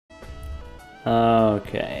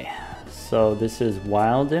Okay, so this is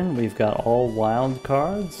Wilden. We've got all wild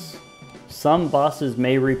cards. Some bosses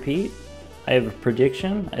may repeat. I have a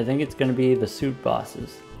prediction. I think it's going to be the suit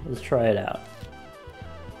bosses. Let's try it out.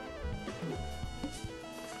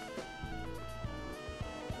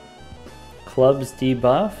 Clubs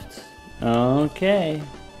debuffed. Okay.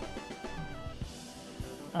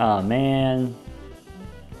 Aw, man.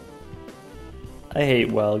 I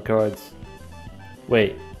hate wild cards.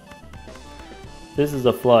 Wait. This is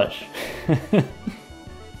a flush.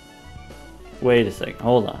 Wait a second.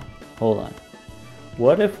 Hold on. Hold on.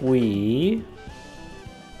 What if we...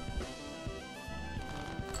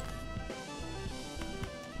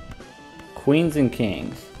 Queens and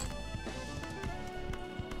kings.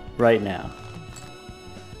 Right now.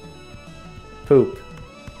 Poop.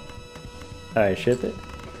 Alright, ship it.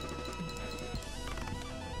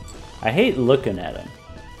 I hate looking at them.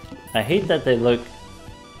 I hate that they look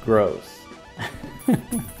gross.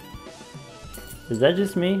 Is that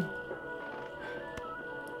just me?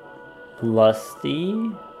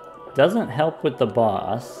 Lusty. Doesn't help with the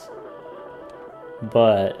boss,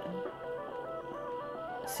 but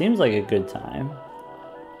seems like a good time.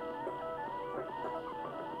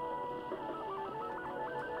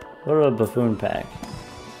 What about Buffoon Pack?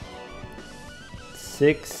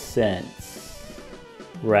 6 cents.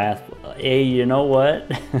 Wrathful. Hey, you know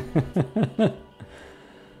what?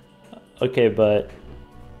 Okay, but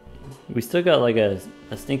we still got like a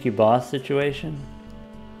stinky boss situation.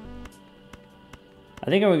 I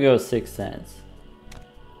think I'm gonna go 6 cents.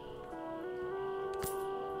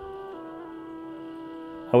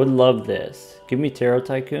 I would love this. Give me Tarot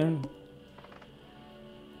Tycoon.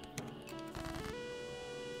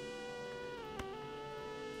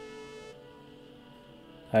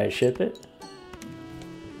 Alright, ship it.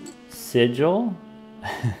 Sigil.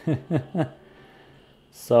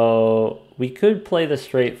 So we could play the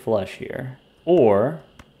straight flush here. Or,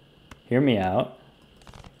 hear me out.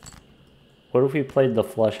 What if we played the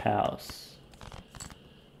flush house?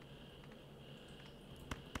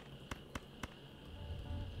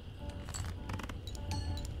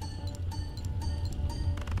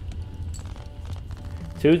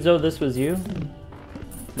 Tudzo, this was you?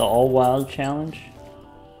 The all wild challenge?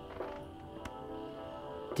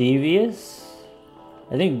 Devious?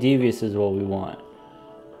 I think Devious is what we want.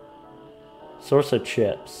 Source of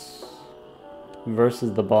chips.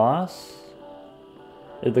 Versus the boss?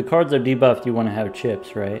 If the cards are debuffed, you want to have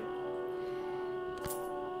chips, right?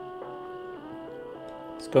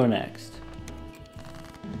 Let's go next.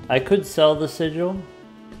 I could sell the sigil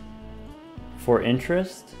for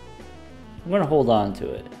interest. I'm going to hold on to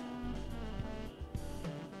it.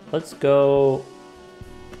 Let's go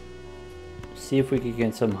see if we can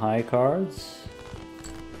get some high cards.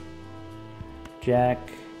 Jack.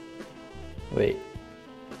 Wait.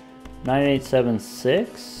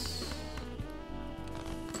 9876.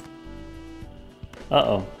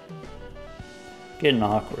 Uh-oh. Getting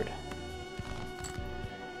awkward.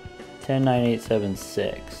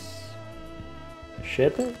 109876.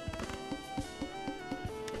 Ship it?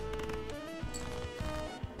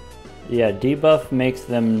 Yeah, debuff makes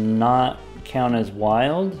them not count as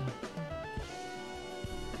wild.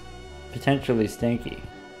 Potentially stinky.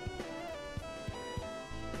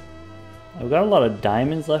 I've got a lot of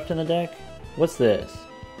diamonds left in the deck. What's this?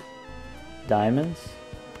 Diamonds?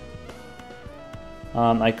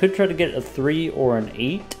 I could try to get a 3 or an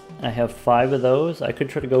 8. I have 5 of those. I could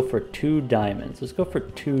try to go for 2 diamonds. Let's go for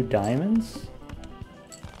 2 diamonds.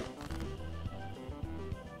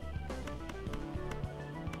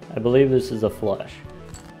 I believe this is a flush.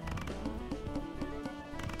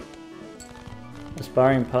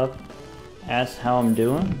 Aspiring Pup asks how I'm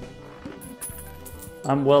doing.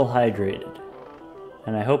 I'm well hydrated,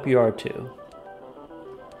 and I hope you are too.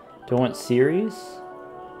 Do I want series?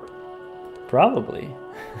 Probably.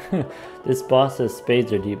 This boss says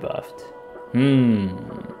spades are debuffed.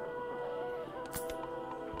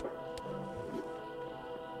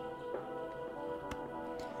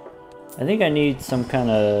 I think I need some kind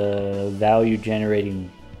of value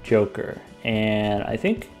generating joker, and I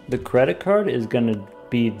think the credit card is gonna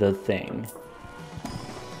be the thing.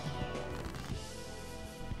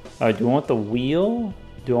 Alright, do I want the wheel?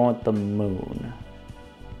 Do I want the moon?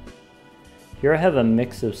 Here I have a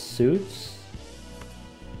mix of suits.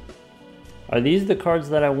 Are these the cards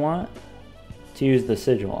that I want to use the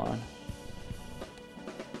sigil on?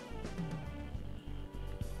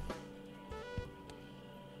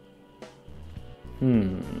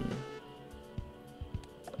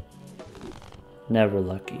 Never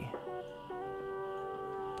lucky.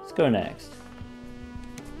 Let's go next.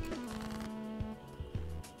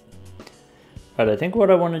 Alright, I think what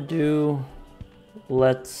I want to do,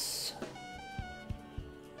 I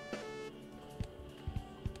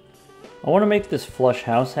want to make this flush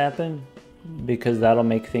house happen because that'll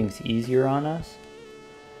make things easier on us.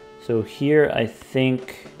 So here I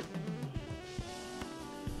think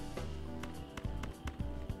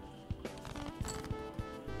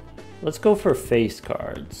let's go for face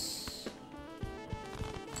cards.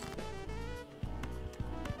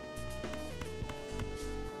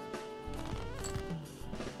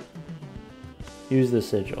 Use the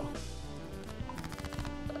sigil.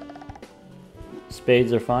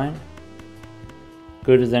 Spades are fine.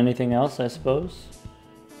 Good as anything else, I suppose.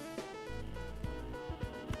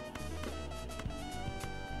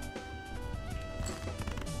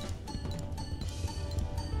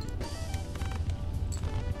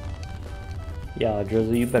 Yeah,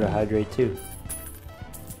 Drizzle, you better hydrate too.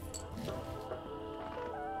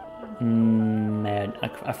 Man,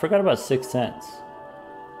 I forgot about 6 cents.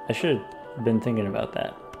 I should have been thinking about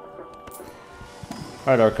that.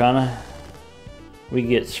 Alright, Arcana. We could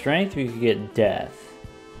get strength, we could get death.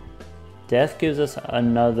 Death gives us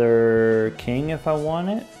another king if I want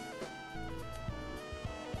it.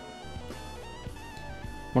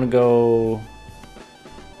 I'm gonna go...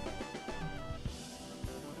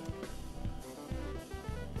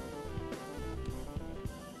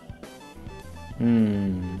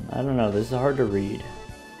 I don't know, this is hard to read.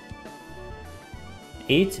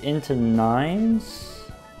 8s into 9s.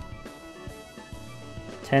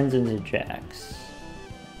 10s into jacks.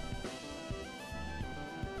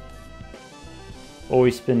 Or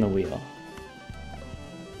we spin the wheel.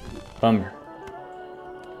 Bummer.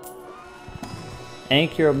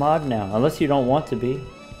 Ank, you're a mod now, unless you don't want to be.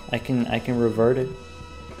 I can revert it.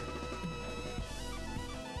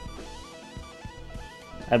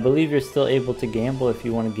 I believe you're still able to gamble if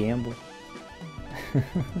you want to gamble.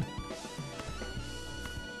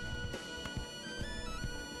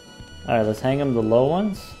 Alright, let's hang them the low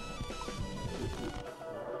ones.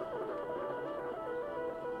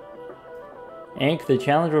 Ank, the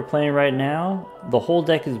challenge we're playing right now, the whole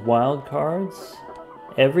deck is wild cards.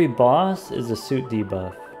 Every boss is a suit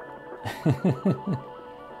debuff.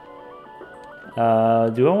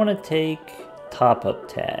 Do I want to take top-up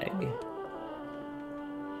tag?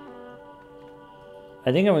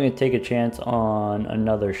 I think I'm going to take a chance on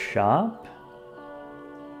another shop.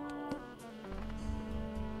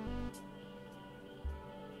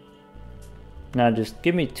 Now just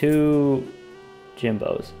give me 2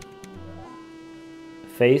 Jimbos.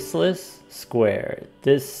 Faceless, square.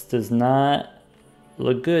 This does not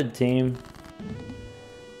look good, team.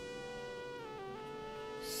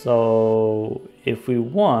 So if we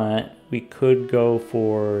want, we could go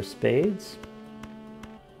for spades.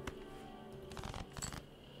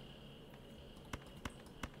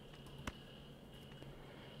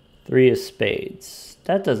 Three of spades.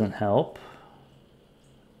 That doesn't help.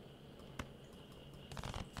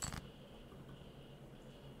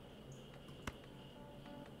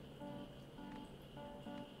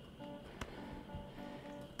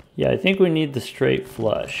 Yeah, I think we need the straight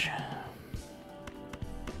flush.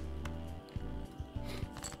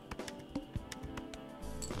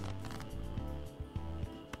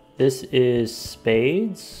 This is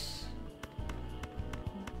spades.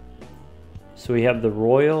 So we have the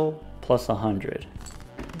royal plus 100.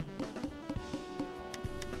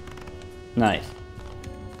 Nice.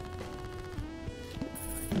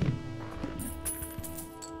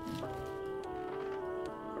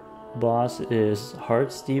 Boss is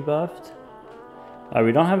hearts debuffed.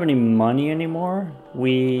 We don't have any money anymore.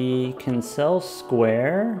 We can sell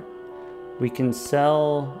square. We can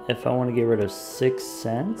sell if I want to get rid of 6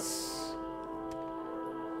 cents.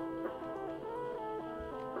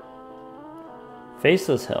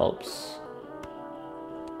 Faceless helps.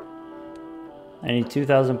 I need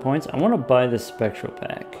 2,000 points. I want to buy this spectral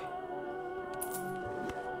pack.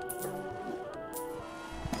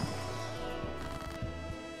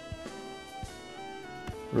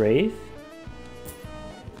 Wraith?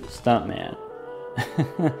 Stuntman.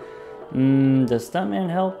 Does Stuntman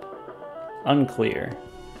help? Unclear.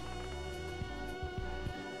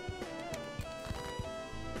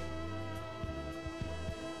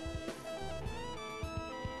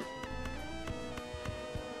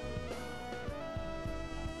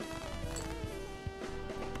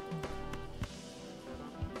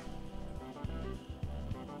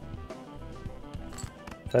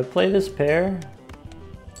 If I play this pair,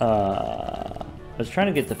 I was trying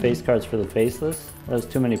to get the face cards for the faceless. That was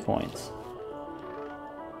too many points.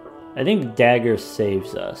 I think dagger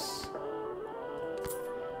saves us.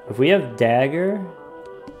 If we have dagger,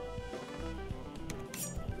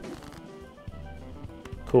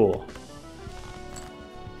 Cool.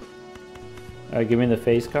 Alright, give me the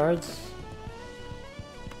face cards.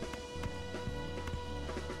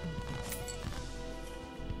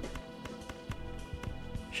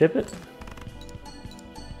 Ship it.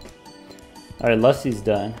 Alright, Lusty's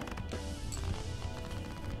done.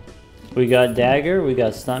 We got Dagger, we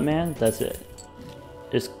got Stuntman, that's it.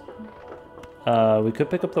 Just, we could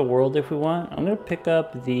pick up the World if we want. I'm gonna pick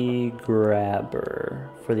up the Grabber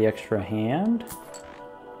for the extra hand.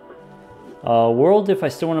 World if I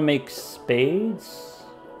still want to make spades.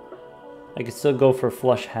 I could still go for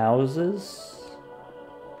flush houses.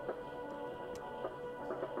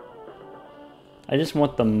 I just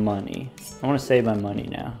want the money. I want to save my money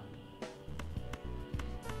now.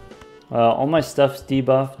 All my stuff's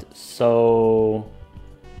debuffed, so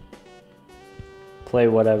play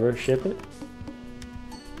whatever, ship it.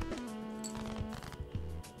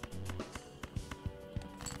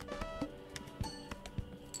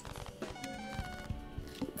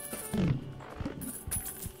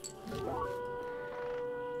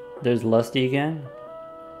 There's Lusty again.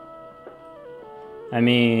 I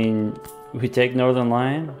mean, we take Northern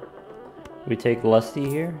Lion. We take Lusty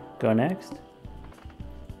here. Go next.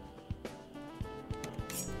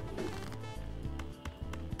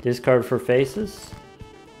 Discard for faces.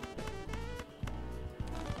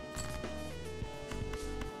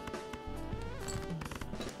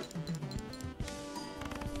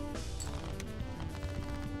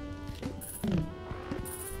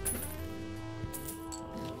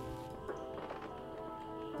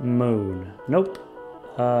 Moon. Nope.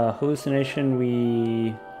 Hallucination,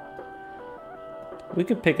 we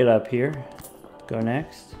could pick it up here. Go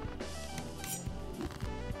next.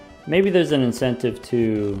 Maybe there's an incentive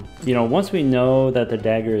to, you know, once we know that the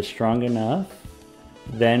dagger is strong enough,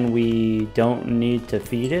 then we don't need to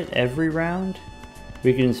feed it every round.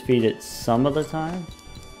 We can just feed it some of the time.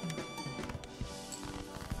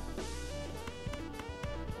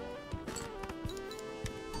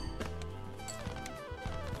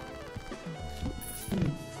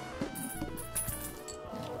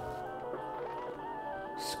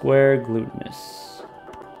 Square Glutinous.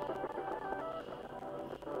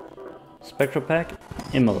 Spectral Pack,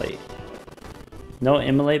 Immolate. No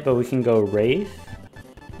Immolate, but we can go Wraith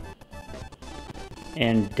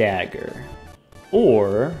and Dagger.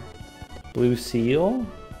 Or Blue Seal.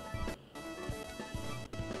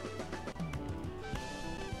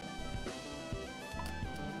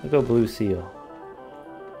 I'll go Blue Seal.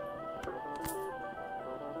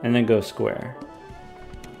 And then go Square.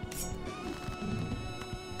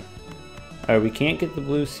 Alright, we can't get the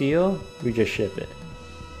Blue Seal, we just ship it.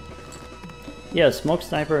 Yeah, Smoke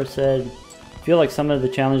Sniper said, I feel like some of the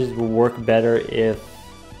challenges will work better if,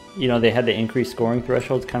 you know, they had the increased scoring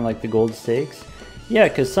thresholds, kind of like the gold stakes. Yeah,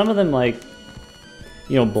 because some of them, like,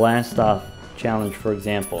 you know, Blast Off challenge, for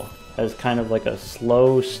example, has kind of like a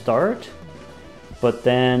slow start, but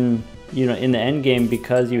then, you know, in the end game,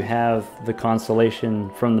 because you have the constellation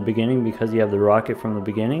from the beginning, because you have the rocket from the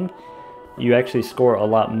beginning, you actually score a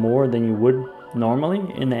lot more than you would normally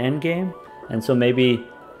in the end game. And so maybe,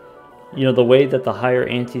 you know, the way that the higher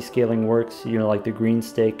anti-scaling works, you know, like the green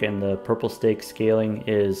stake and the purple stake scaling,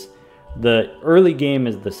 is the early game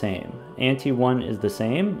is the same. Ante 1 is the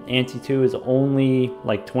same. Ante 2 is only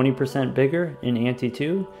like 20% bigger in Ante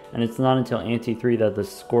 2, and it's not until Ante 3 that the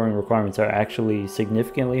scoring requirements are actually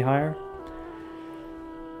significantly higher.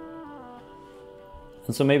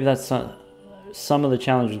 And so maybe that's some of the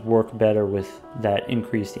challenges work better with that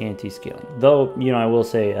increased anti-scaling. Though, you know, I will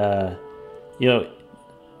say, you know,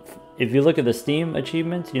 if you look at the Steam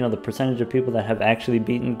achievements, you know, the percentage of people that have actually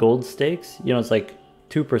beaten gold stakes, you know, it's like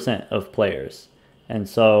 2% of players. And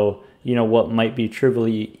so, you know, what might be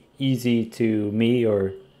trivially easy to me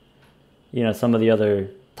or, you know, some of the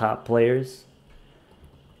other top players,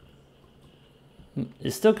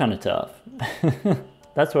 is still kind of tough.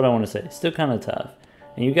 That's what I want to say. Still kind of tough.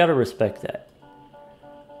 And you got to respect that.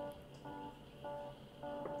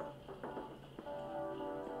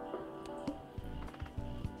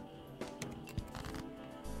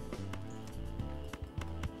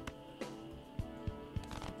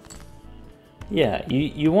 Yeah,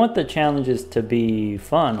 you want the challenges to be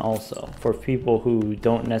fun also, for people who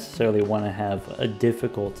don't necessarily want to have a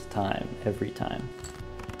difficult time every time.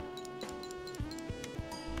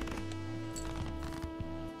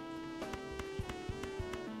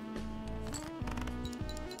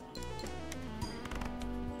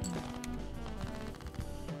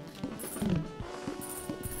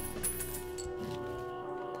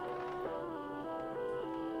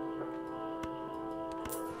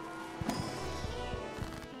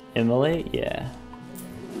 Immolate, yeah.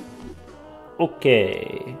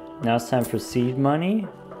 Okay, now it's time for seed money.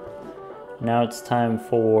 Now it's time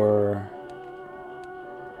for...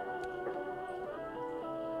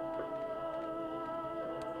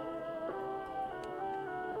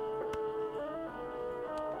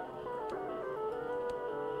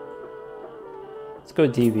 let's go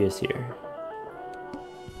devious here.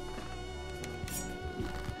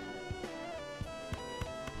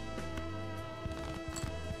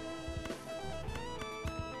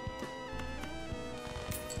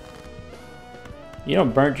 You know,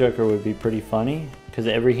 Burnt Joker would be pretty funny, because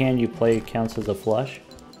every hand you play counts as a flush.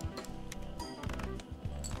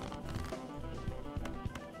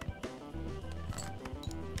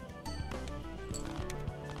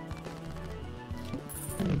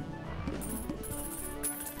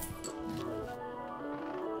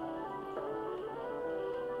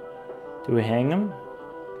 Do we hang him?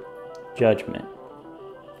 Judgment.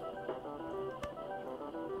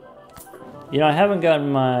 You know, I haven't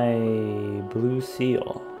gotten my blue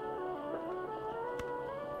seal.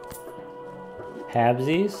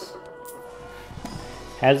 Habsies?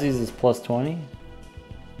 Habsies is plus 20.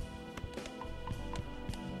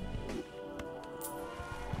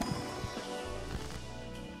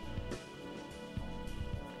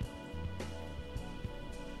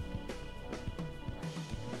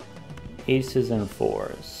 Aces and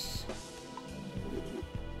fours.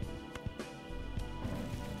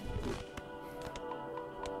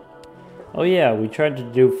 Oh yeah, we tried to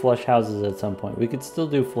do flush houses at some point. We could still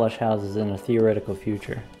do flush houses in a theoretical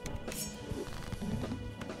future.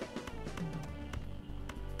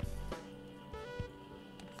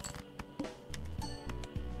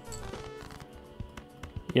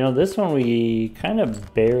 You know, this one we kind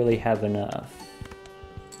of barely have enough.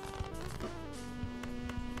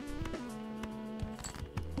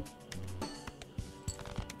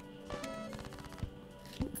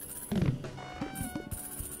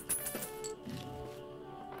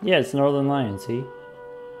 Yeah, it's Northern Lion, see?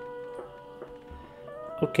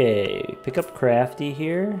 Okay, pick up Crafty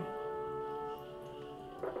here.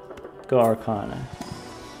 Go Arcana.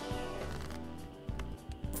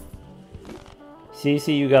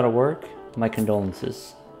 CC, you gotta work? My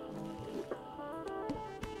condolences.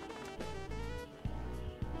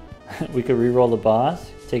 We could reroll the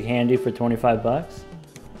boss. Take Handy for 25 bucks.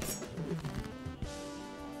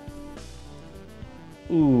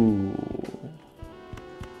 Ooh.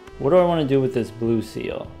 What do I want to do with this blue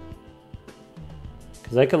seal?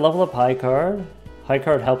 Because I could level up High Card. High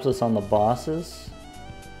Card helps us on the bosses.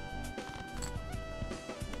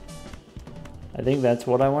 I think that's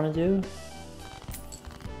what I want to do.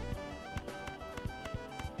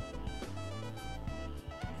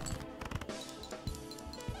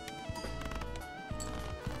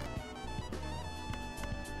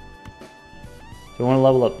 Do I want to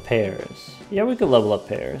level up pairs? Yeah, we could level up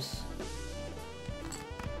pairs.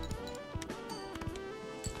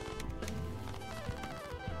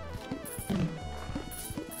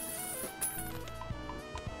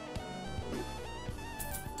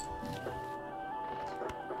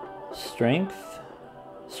 Strength.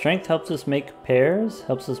 Strength helps us make pairs,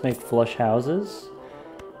 helps us make flush houses.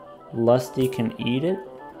 Lusty can eat it.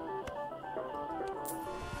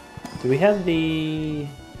 Do we have the...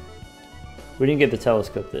 We didn't get the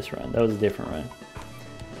telescope this run. That was a different run.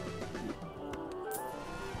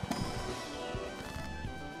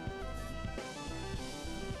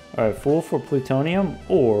 Alright, Fool for plutonium,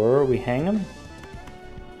 or we hang him.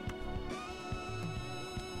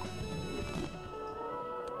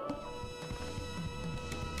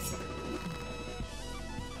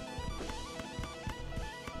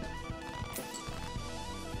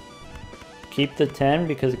 Keep the 10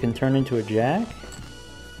 because it can turn into a jack.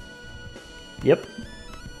 Yep.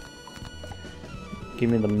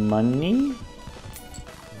 Give me the money.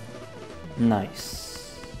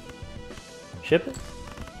 Nice. Ship it.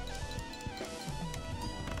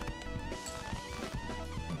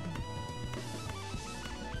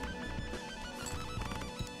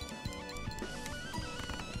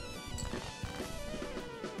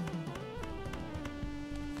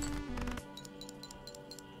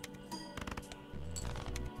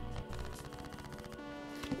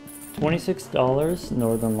 $26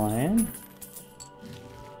 Northern Lion.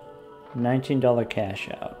 $19 cash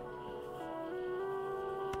out.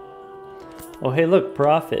 Oh hey look,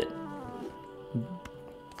 profit.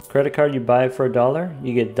 Credit card, you buy it for $1,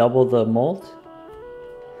 you get double the molt.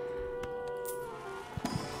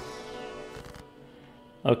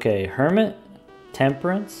 Okay, Hermit,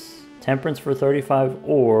 Temperance. Temperance for 35,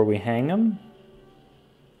 or we hang him.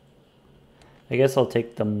 I guess I'll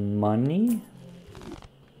take the money.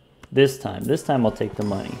 This time I'll take the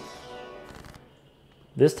money.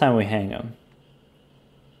 This time we hang him.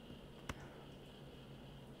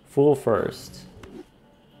 Fool first.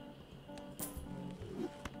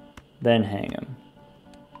 Then hang him.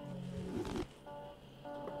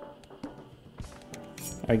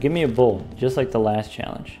 Alright, give me a bull, just like the last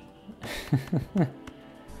challenge.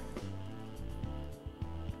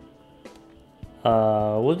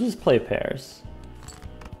 We'll just play pairs.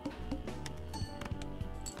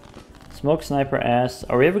 Smoke Sniper asks,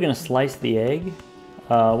 are we ever going to slice the egg?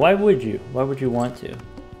 Why would you? Why would you want to?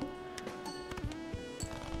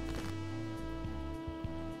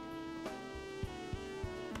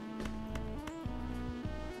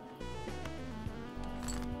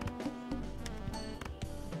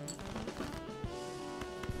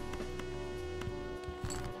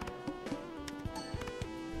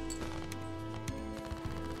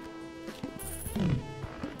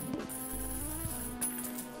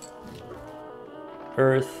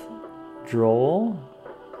 Earth Droll.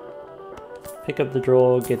 Pick up the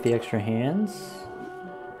Droll, get the extra hands.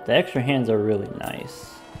 The extra hands are really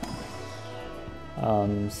nice.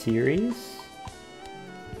 Series.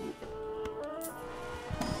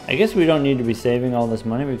 I guess we don't need to be saving all this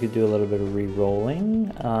money. We could do a little bit of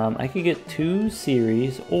re-rolling. I could get 2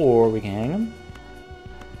 series, or we can hang them.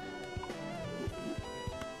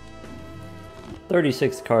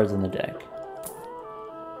 36 cards in the deck.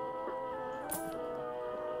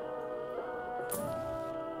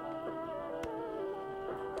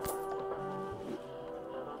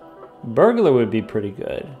 Burglar would be pretty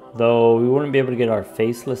good, though we wouldn't be able to get our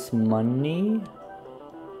faceless money.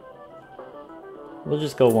 We'll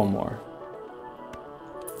just go one more.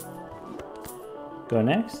 Go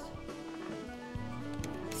next.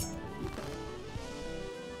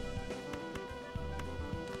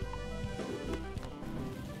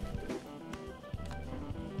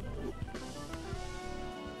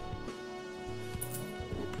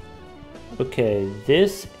 Okay,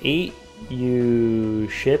 this 8, you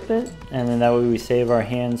ship it, and then that way we save our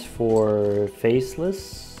hands for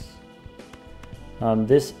faceless.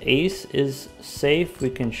 This ace is safe, we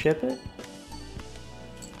can ship it.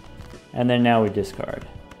 And then now we discard.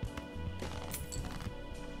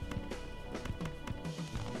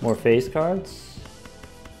 More face cards.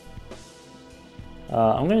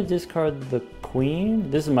 I'm gonna discard the queen.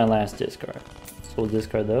 This is my last discard, so we'll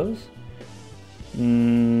discard those.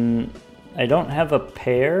 I don't have a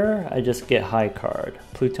pair, I just get high card.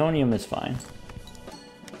 Plutonium is fine.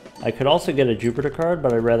 I could also get a Jupiter card,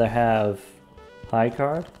 but I'd rather have high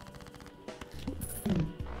card.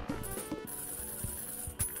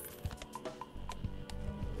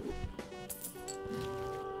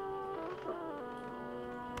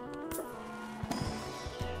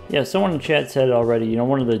 Yeah, someone in chat said already, you know,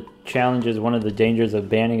 one of the challenges, one of the dangers of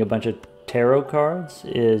banning a bunch of tarot cards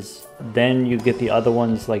is then you get the other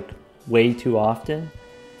ones like way too often.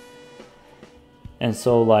 And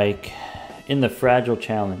so like in the Fragile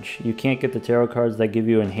challenge, you can't get the tarot cards that give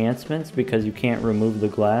you enhancements because you can't remove the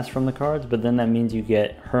glass from the cards, but then that means you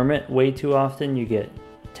get Hermit way too often, you get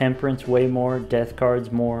Temperance way more, Death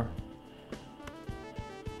cards more.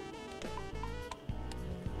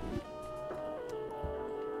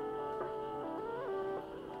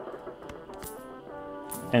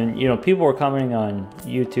 And you know, people were commenting on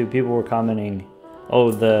YouTube, people were commenting,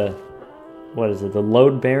 oh, what is it, the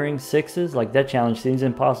load-bearing 6s? Like, that challenge seems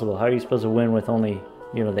impossible. How are you supposed to win with only,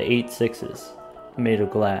 you know, the 8 6s made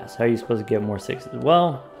of glass? How are you supposed to get more 6s?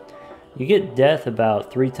 Well, you get death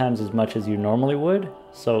about 3 times as much as you normally would,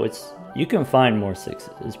 so you can find more 6s.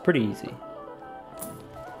 It's pretty easy.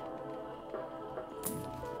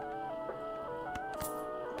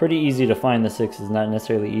 Pretty easy to find the 6s, not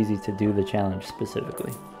necessarily easy to do the challenge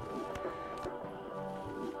specifically.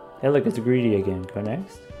 Hey, look, it's greedy again. Go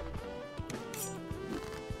next.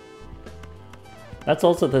 That's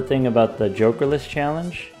also the thing about the Jokerless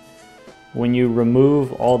challenge. When you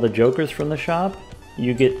remove all the Jokers from the shop,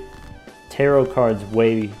 you get tarot cards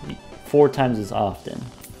 4 times as often.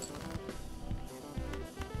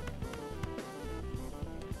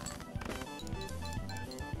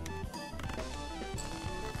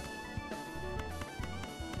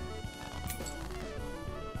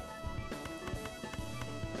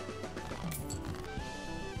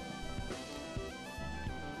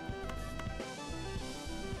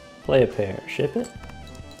 Play a pair, ship it.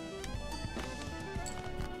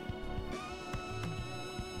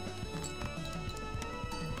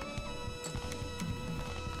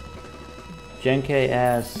 Genk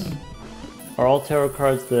asks, are all tarot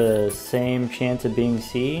cards the same chance of being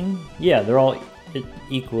seen? Yeah, they're all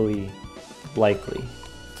equally likely.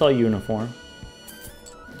 It's all uniform.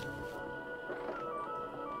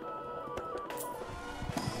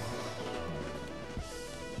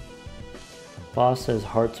 Boss says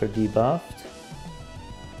hearts are debuffed.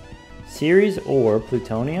 Ceres or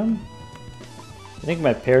plutonium? I think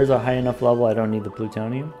my pairs are high enough level, I don't need the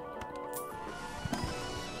plutonium.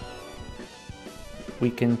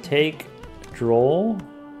 We can take Droll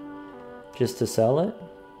just to sell it.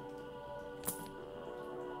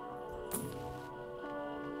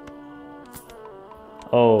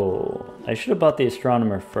 Oh, I should have bought the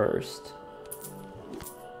Astronomer first.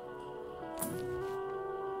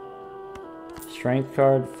 Strength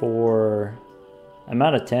card for... I'm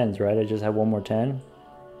out of 10s, right? I just have one more 10.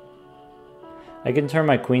 I can turn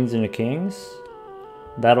my queens into kings.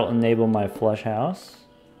 That'll enable my flush house.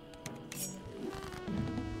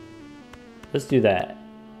 Let's do that.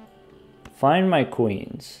 Find my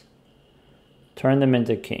queens. Turn them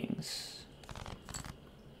into kings.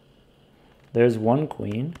 There's one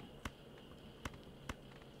queen.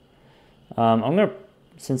 I'm gonna,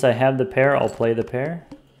 since I have the pair, I'll play the pair.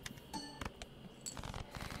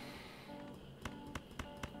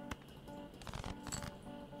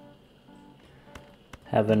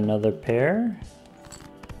 Have another pair.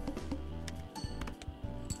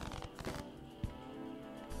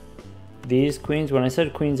 These queens, when I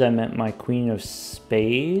said queens, I meant my queen of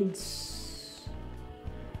spades.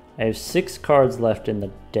 I have 6 cards left in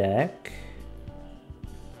the deck.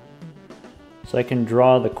 So I can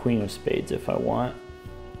draw the queen of spades if I want.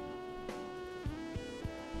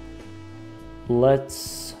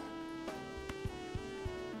 Let's...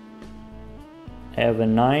 I have a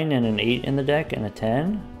 9 and an 8 in the deck and a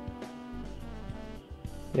 10.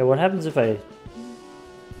 Yeah, what happens if I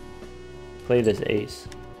play this ace?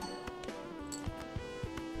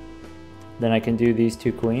 Then I can do these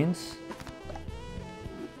 2 queens.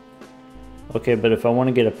 Okay, but if I want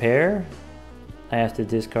to get a pair, I have to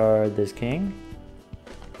discard this king.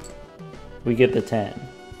 We get the 10.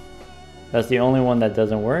 That's the only one that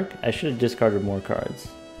doesn't work. I should have discarded more cards.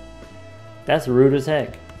 That's rude as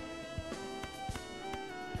heck.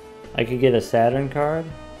 I could get a Saturn card.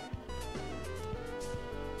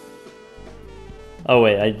 Oh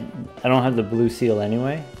wait, I don't have the blue seal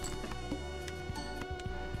anyway.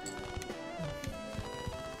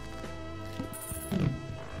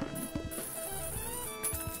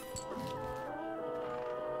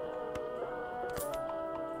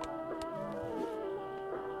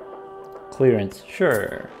 Clearance,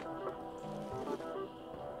 sure.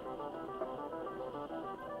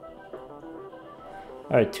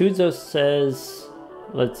 Alright, Tuzo says,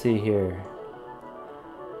 let's see here.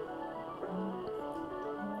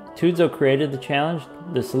 Tuzo created the challenge.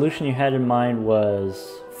 The solution you had in mind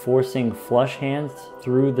was forcing flush hands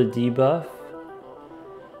through the debuff,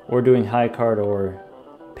 or doing high card or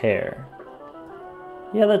pair.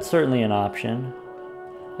 Yeah, that's certainly an option.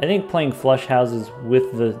 I think playing flush houses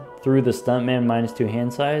with the through the Stuntman -2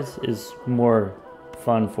 hand size is more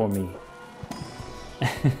fun for me.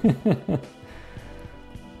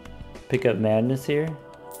 Pick up madness here.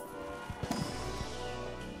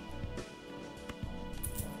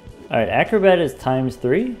 Alright, Acrobat is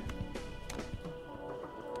 ×3.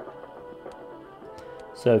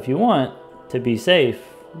 So if you want to be safe,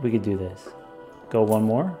 we could do this. Go one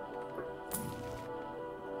more.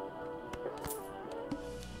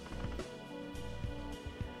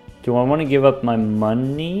 Do I want to give up my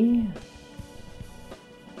money?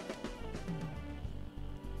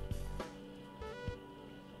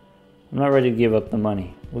 I'm not ready to give up the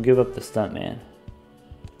money. We'll give up the Stuntman.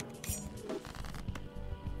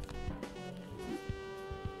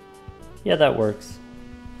 Yeah, that works.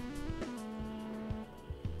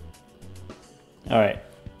 Alright.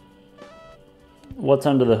 What's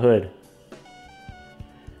under the hood?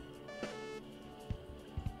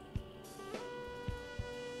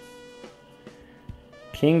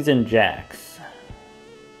 Kings and jacks.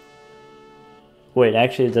 Wait,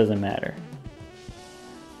 actually it doesn't matter.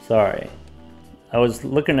 Sorry. I was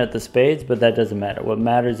looking at the spades, but that doesn't matter. What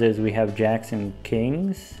matters is we have jacks and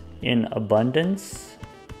kings in abundance.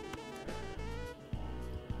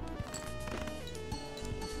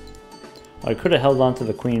 I could have held on to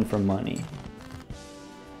the queen for money.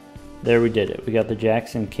 There, we did it. We got the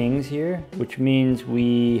jacks and kings here, which means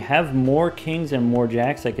we have more kings and more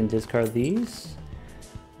jacks. I can discard these.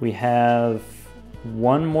 We have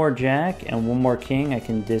one more jack and one more king. I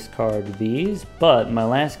can discard these, but my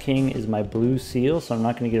last king is my blue seal, so I'm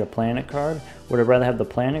not going to get a planet card. Would I rather have the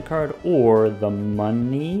planet card or the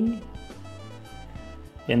money?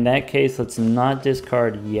 In that case, let's not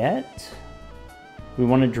discard yet. We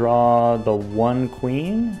want to draw the one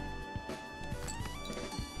queen.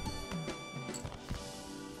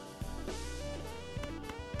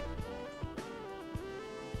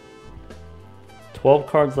 $12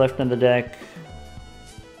 cards left in the deck.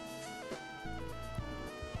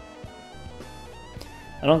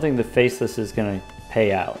 don't think the Faceless is gonna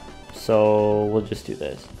pay out, so we'll just do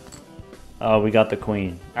this. Oh, we got the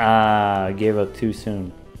queen. Ah, I gave up too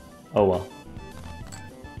soon. Oh well.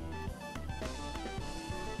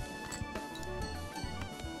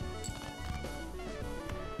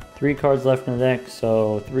 Three cards left in the deck,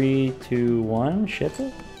 so 3, 2, 1, ship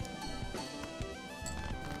it?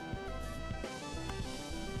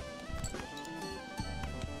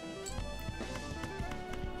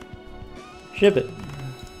 Ship it.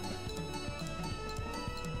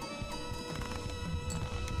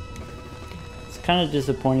 It's kind of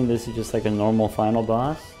disappointing this is just like a normal final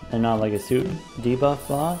boss and not like a suit debuff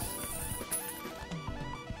boss.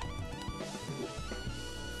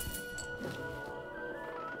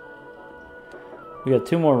 We got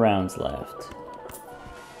 2 more rounds left.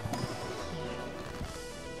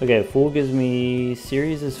 Okay, Fool gives me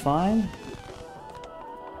series is fine.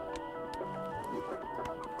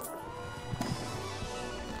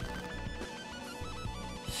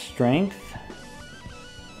 Strength.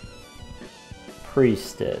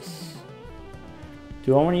 Priestess.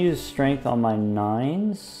 Do I want to use strength on my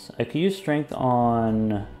 9s? I could use strength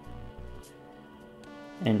on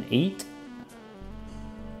an 8.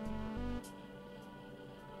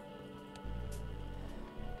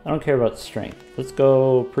 I don't care about strength. Let's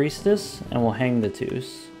go Priestess and we'll hang the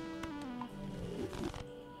 2s.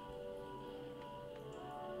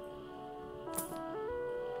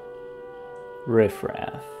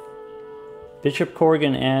 Riffraff. Bishop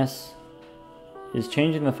Corrigan asks, is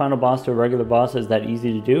changing the final boss to a regular boss is that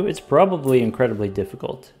easy to do? It's probably incredibly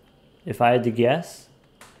difficult. If I had to guess.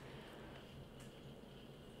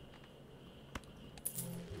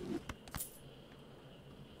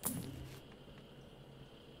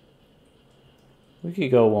 We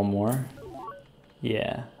could go one more.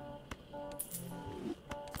 Yeah.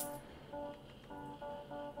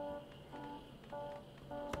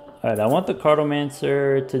 Alright, I want the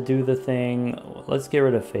Cartomancer to do the thing. Let's get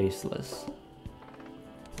rid of Faceless.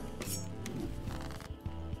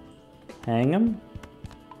 Hang him.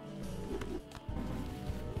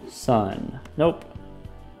 Sun. Nope.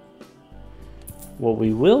 What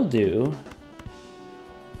we will do...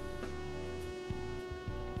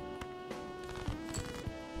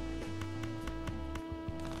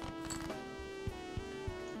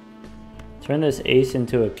 turn this ace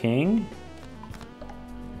into a king.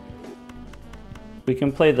 We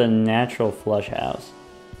can play the natural flush house.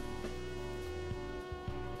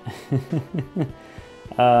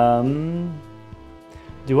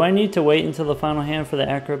 Do I need to wait until the final hand for the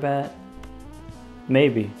acrobat?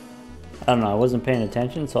 Maybe. I don't know, I wasn't paying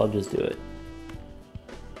attention, so I'll just do it.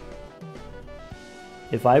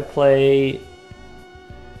 If I play...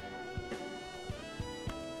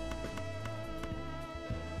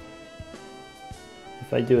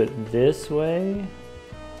 if I do it this way...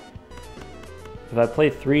 if I play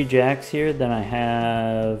 3 jacks here, then I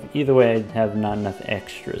have... either way, I'd have not enough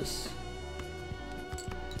extras.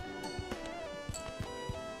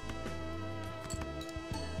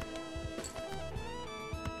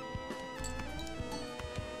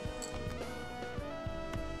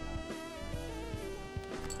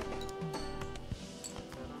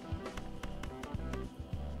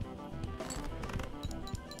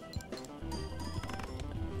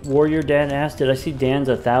 Warrior Dad asked, did I see Dan's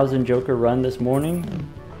 1,000 Joker run this morning?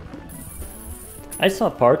 I saw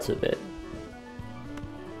parts of it.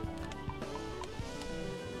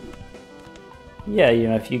 Yeah, you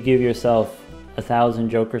know, if you give yourself 1,000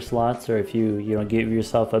 Joker slots, or if you give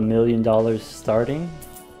yourself $1 million starting,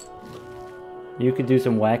 you could do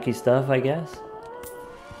some wacky stuff, I guess.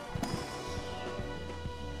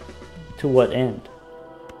 To what end?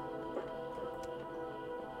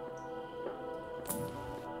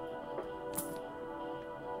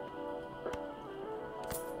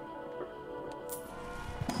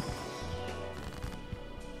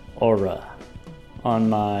 Aura on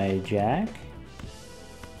my jack.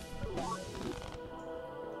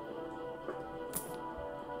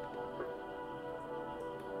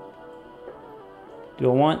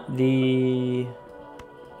 Do I want the...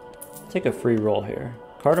 take a free roll here.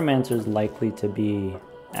 Cartomancer is likely to be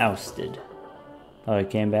ousted. Oh,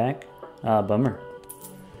 it came back? Ah, bummer.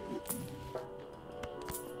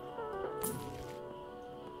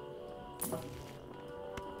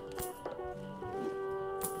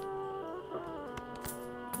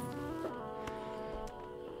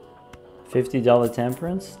 $50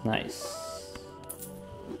 temperance? Nice.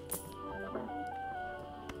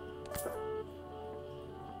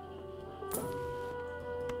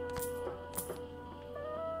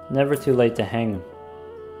 Never too late to hang him.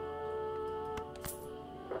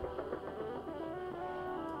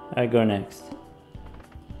 I go next.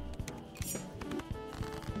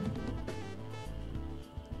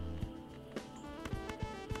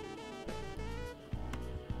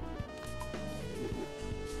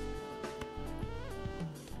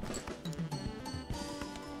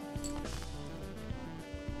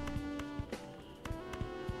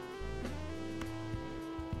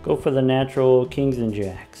 Go for the natural kings and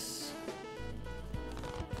jacks.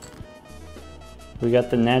 We got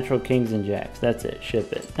the natural kings and jacks. That's it.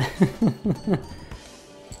 Ship it.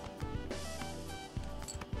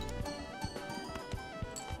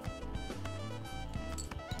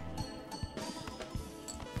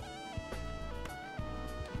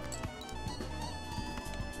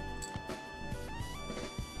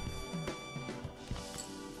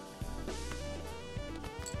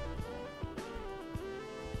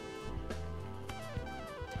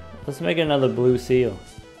 Let's make another blue seal.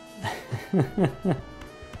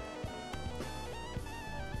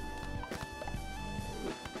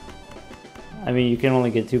 I mean, you can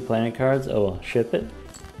only get 2 planet cards. Oh well, ship it.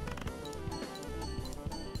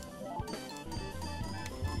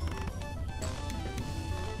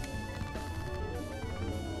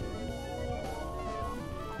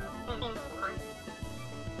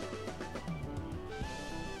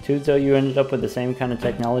 Tuzo, you ended up with the same kind of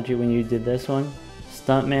technology when you did this one?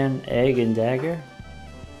 Stuntman, egg, and dagger?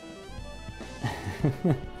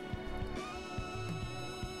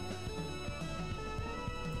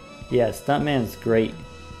 Yeah, Stuntman's great.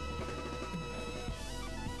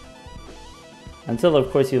 Until, of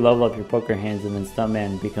course, you level up your poker hands and then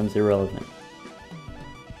Stuntman becomes irrelevant.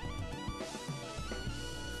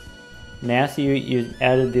 Nasty, you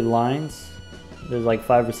added the lines. There's like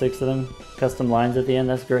 5 or 6 of them. Custom lines at the end,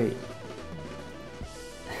 that's great.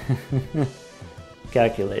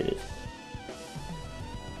 Calculated.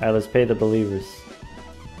 Alright, let's pay the believers.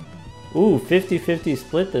 Ooh, 50-50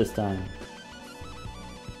 split this time.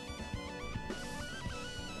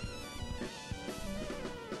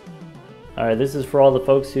 Alright, this is for all the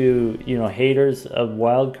folks who, you know, haters of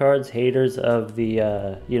wild cards, haters of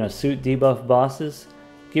the, you know, suit debuff bosses.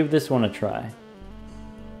 Give this one a try.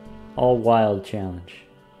 All wild challenge.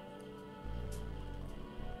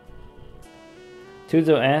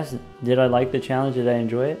 Tuzo asked, did I like the challenge? Did I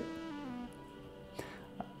enjoy it?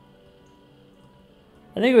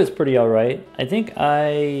 I think it was pretty alright. I think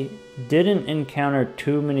I didn't encounter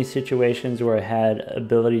too many situations where I had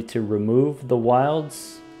ability to remove the wild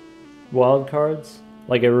cards.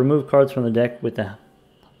 Like I removed cards from the deck with the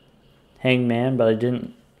Hangman, but I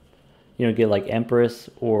didn't, you know, get like Empress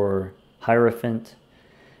or Hierophant.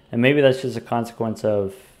 And maybe that's just a consequence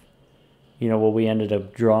of, you know, what we ended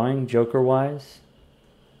up drawing Joker-wise.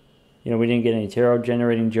 You know, we didn't get any tarot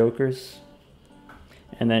generating jokers.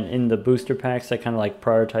 And then in the booster packs, I kind of like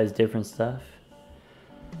prioritize different stuff.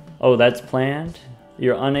 Oh, that's planned?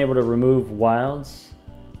 You're unable to remove wilds?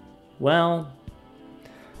 Well,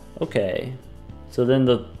 okay. So then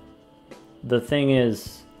the thing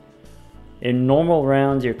is, in normal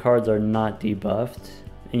rounds, your cards are not debuffed.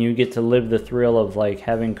 And you get to live the thrill of like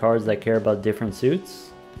having cards that care about different suits.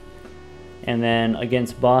 And then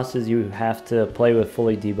against bosses, you have to play with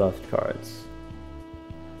fully debuffed cards.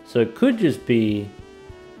 So it could just be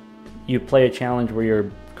you play a challenge where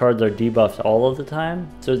your cards are debuffed all of the time.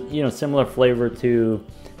 So, you know, similar flavor to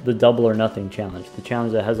the double or nothing challenge. The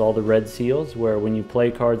challenge that has all the red seals, where when you play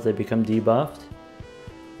cards, they become debuffed.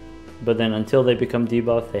 But then until they become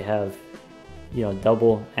debuffed, they have, you know,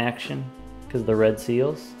 double action because of the red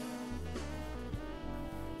seals.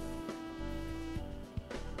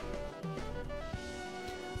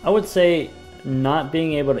 I would say not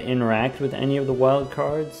being able to interact with any of the wild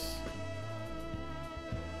cards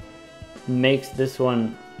makes this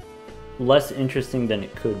one less interesting than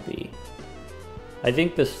it could be. I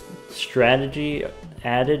think the strategy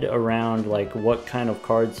added around like what kind of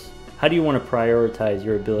cards, how do you want to prioritize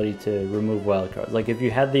your ability to remove wild cards? Like if you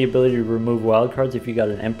had the ability to remove wild cards, if you got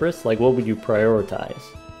an Empress, like what would you prioritize?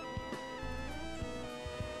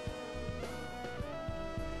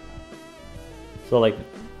 So like,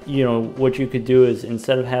 you know, what you could do is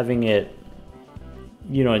instead of having it,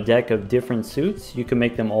 you know, a deck of different suits, you can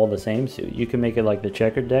make them all the same suit. You can make it like the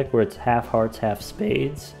checkered deck where it's half hearts, half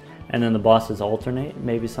spades, and then the bosses alternate,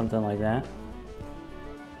 maybe something like that.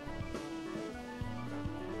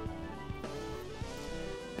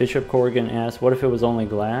 Bishop Corrigan asked, what if it was only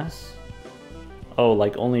glass? Oh,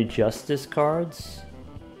 like only justice cards?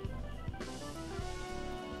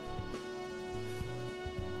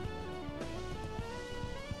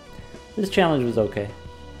 This challenge was okay.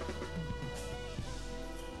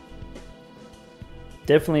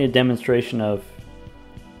 Definitely a demonstration of,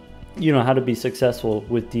 you know, how to be successful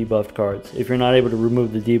with debuffed cards. If you're not able to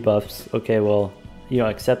remove the debuffs, okay, well, you know,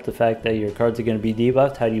 accept the fact that your cards are going to be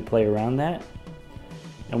debuffed. How do you play around that?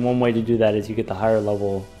 And one way to do that is you get the higher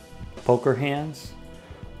level poker hands,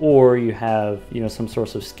 or you have, you know, some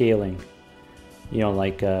source of scaling, you know,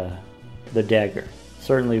 like the dagger.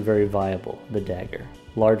 Certainly very viable, the dagger.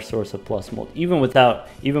 large source of plus multi.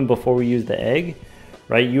 Even before we use the egg,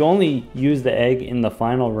 right? You only use the egg in the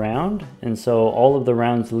final round, and so all of the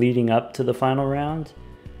rounds leading up to the final round,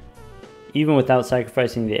 even without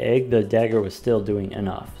sacrificing the egg, the dagger was still doing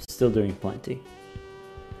enough, still doing plenty.